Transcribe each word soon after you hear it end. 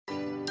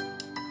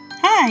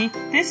Hi,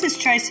 this is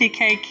Tracy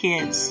Kay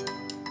Kids.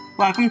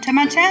 Welcome to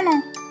my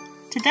channel.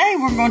 Today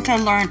we're going to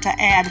learn to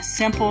add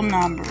simple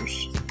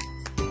numbers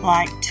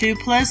like 2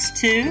 plus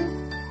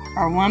 2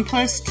 or 1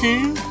 plus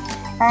 2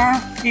 or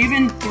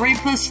even 3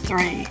 plus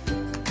 3.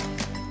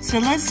 So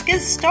let's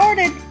get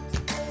started.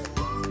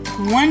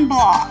 1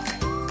 block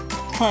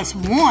plus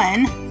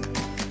 1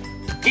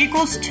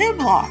 equals 2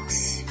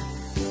 blocks.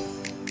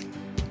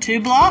 2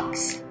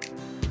 blocks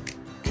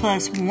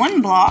plus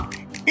 1 block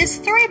is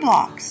 3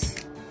 blocks.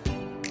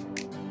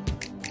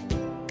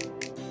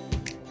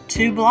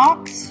 2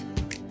 blocks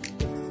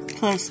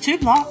plus 2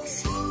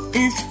 blocks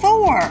is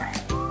 4.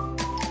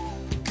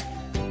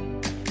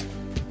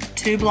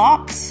 2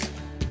 blocks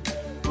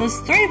plus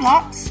 3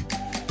 blocks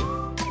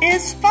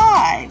is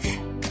 5.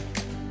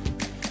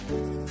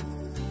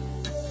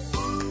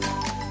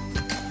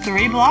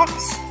 3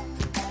 blocks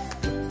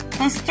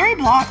plus 3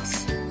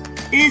 blocks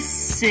is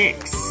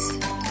 6.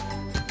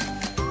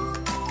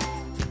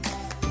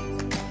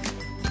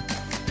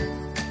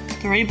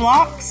 3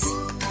 blocks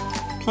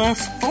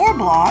plus 4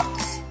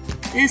 blocks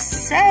is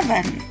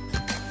 7.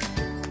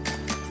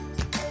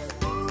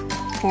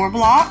 4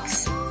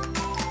 blocks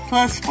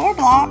plus 4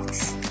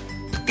 blocks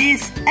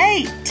is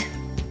 8.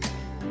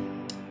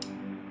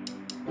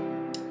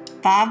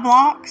 5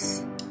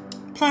 blocks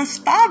plus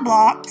 5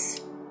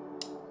 blocks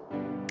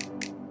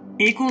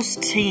equals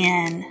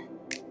 10.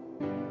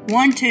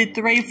 1, 2,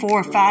 3,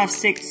 4, 5,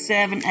 6,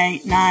 7,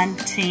 8, 9,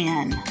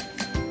 10.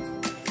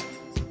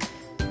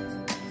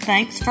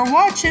 Thanks for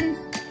watching.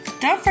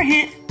 Don't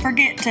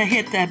forget to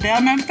hit the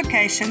bell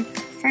notification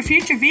for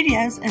future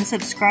videos and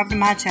subscribe to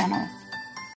my channel.